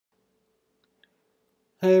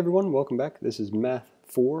Hey everyone, welcome back. This is Math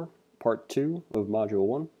 4, Part 2 of Module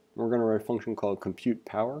 1. We're going to write a function called compute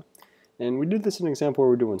power. And we did this in an example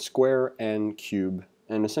where we're doing square and cube.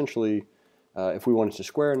 And essentially, if we wanted to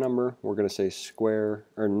square a number, we're going to say square,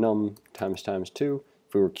 or num times 2.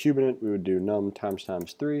 If we were cubing it, we would do num times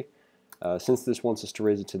 3. Since this wants us to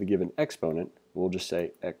raise it to the given exponent, we'll just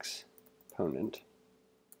say exponent.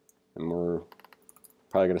 And we're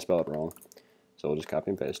probably going to spell it wrong. So we'll just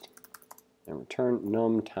copy and paste. And return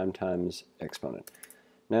num times exponent.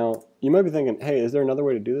 Now, you might be thinking, hey, is there another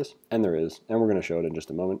way to do this? And there is, and we're going to show it in just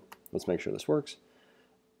a moment. Let's make sure this works.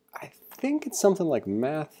 I think it's something like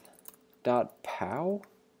math.pow,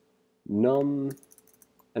 num,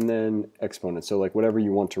 and then exponent. So like whatever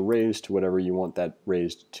you want to raise to whatever you want that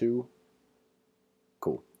raised to.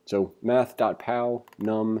 Cool. So math.pow,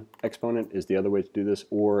 num, exponent is the other way to do this,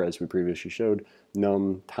 or as we previously showed,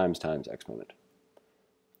 num times exponent.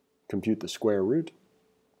 Compute the square root.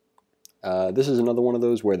 This is another one of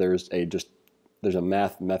those where there's a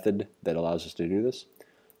math method that allows us to do this.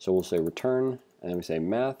 So we'll say return, and then we say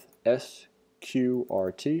math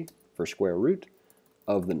sqrt for square root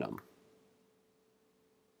of the num.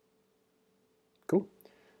 Cool.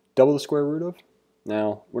 Double the square root of.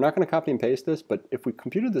 Now, we're not going to copy and paste this, but if we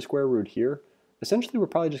computed the square root here, essentially we're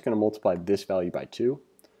probably just going to multiply this value by 2,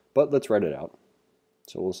 but let's write it out.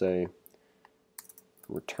 So we'll say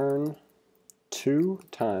return 2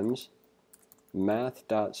 times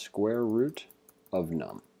math.square root of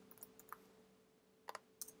num.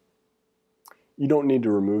 You don't need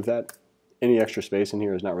to remove that. Any extra space in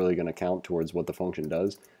here is not really going to count towards what the function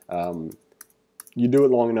does. You do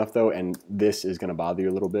it long enough though, and this is going to bother you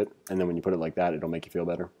a little bit, and then when you put it like that, it'll make you feel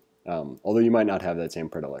better. Although you might not have that same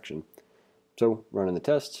predilection. So running the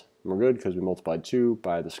test, we're good because we multiplied 2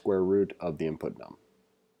 by the square root of the input num.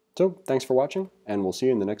 So thanks for watching, and we'll see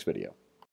you in the next video.